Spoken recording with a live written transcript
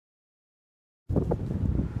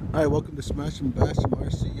Hi, welcome to Smashin Bashin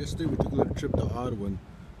RC. Yesterday we took a little trip to Ottawa and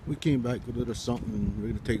we came back with a little something and we're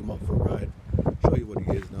going to take him out for a ride. Show you what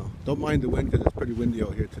he is now. Don't mind the wind because it's pretty windy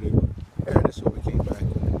out here today, but yeah, this is what we came back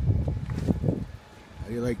with. How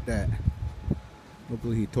do you like that?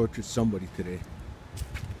 Hopefully he tortured somebody today.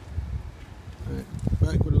 Alright,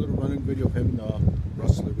 back with a little running video of him and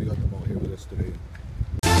Rustler. We got them out here with us today.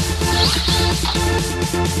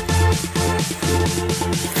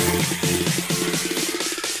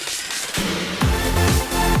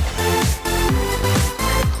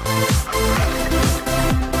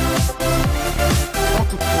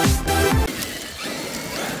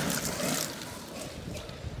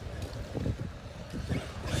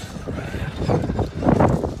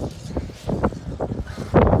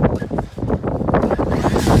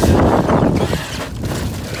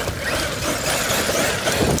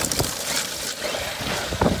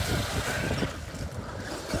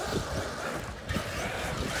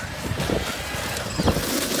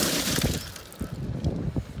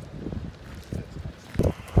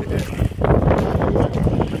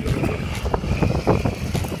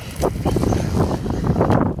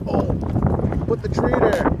 Put the tree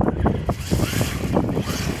there.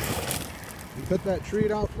 You cut that tree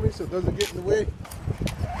down for me so it doesn't get in the way.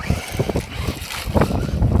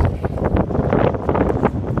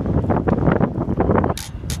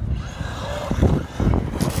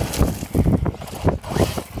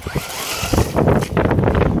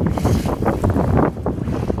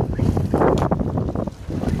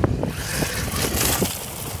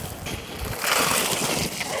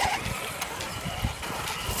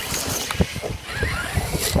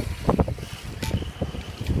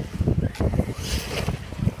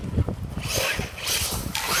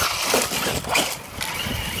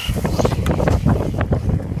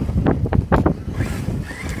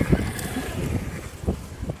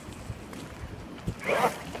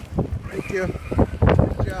 Thank you.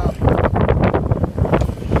 Good job.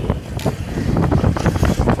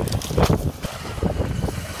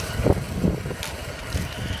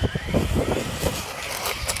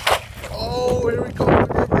 Oh, here we go to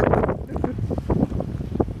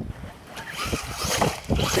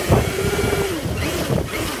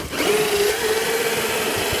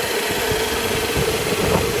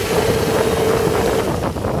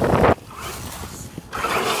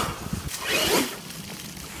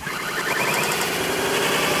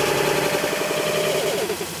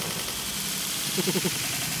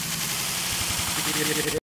the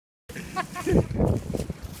river.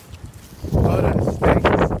 Oh, that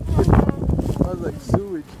stinks. Smells like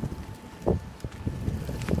sewage.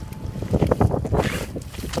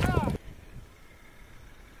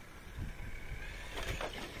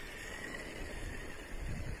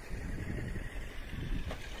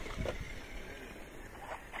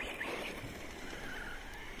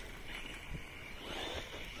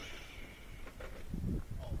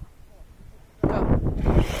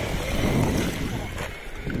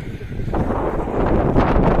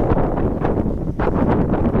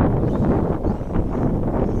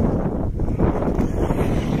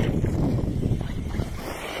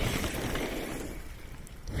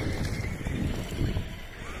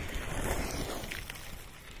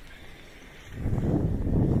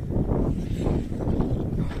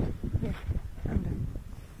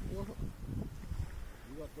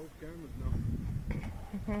 Both cameras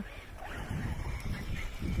now.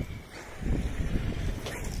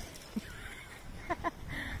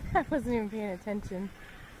 I wasn't even paying attention.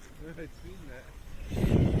 I'd seen that.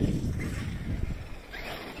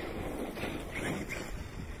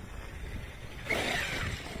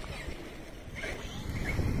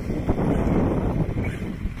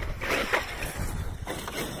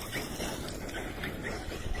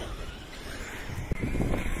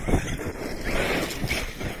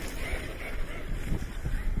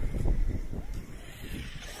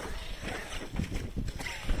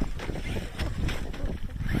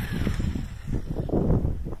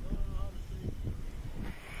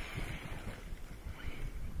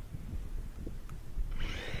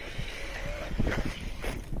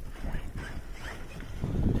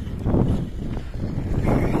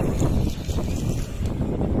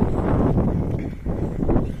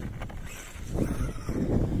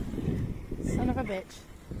 Son of a bitch.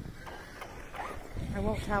 I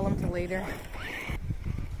won't tell him till later.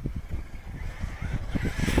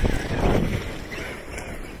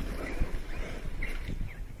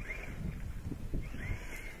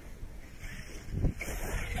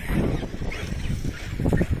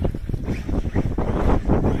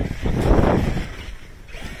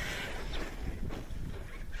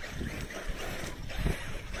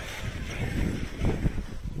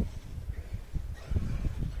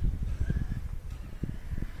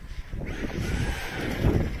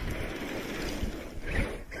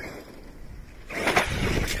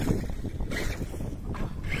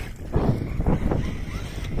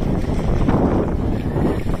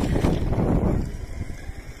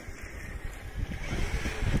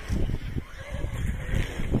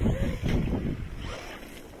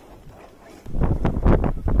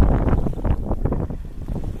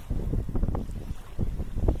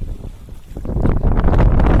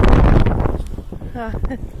 I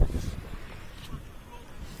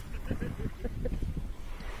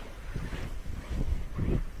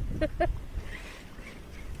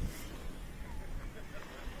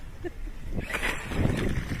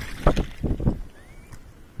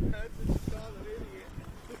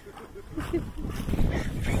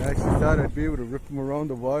actually thought I'd be able to rip him around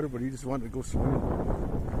the water, but he just wanted to go swimming.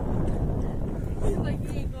 He's like, you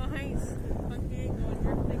ain't going ice. Fuck, you ain't going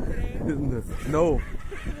drifting today. No.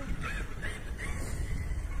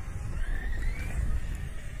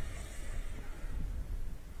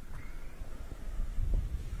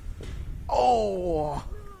 Oh!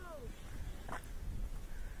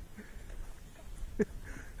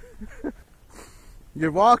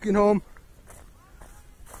 You're walking home.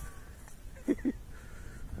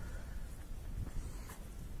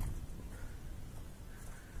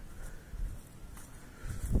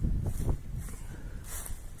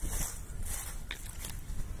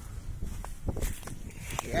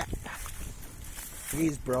 Yeah,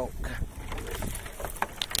 he's broke.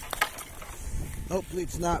 Hopefully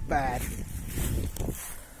it's not bad.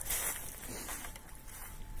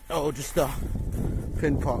 Oh, just a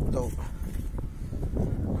pin popped out.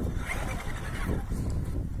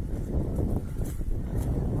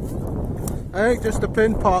 I think just a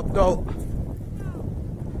pin popped out.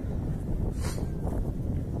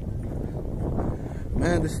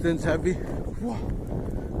 Man, this thing's heavy. Whoa.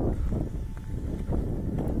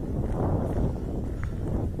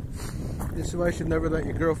 This is why you should never let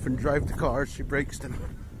your girlfriend drive the cars. She breaks them.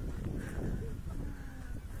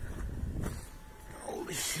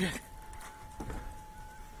 Holy shit.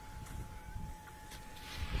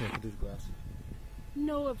 Can't do the glasses.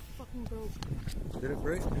 No, it fucking broke. Did it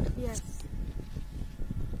break? Yes.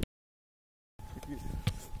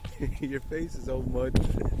 Your face is all mud.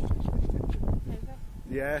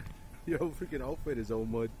 Yeah, your whole freaking outfit is all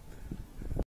mud.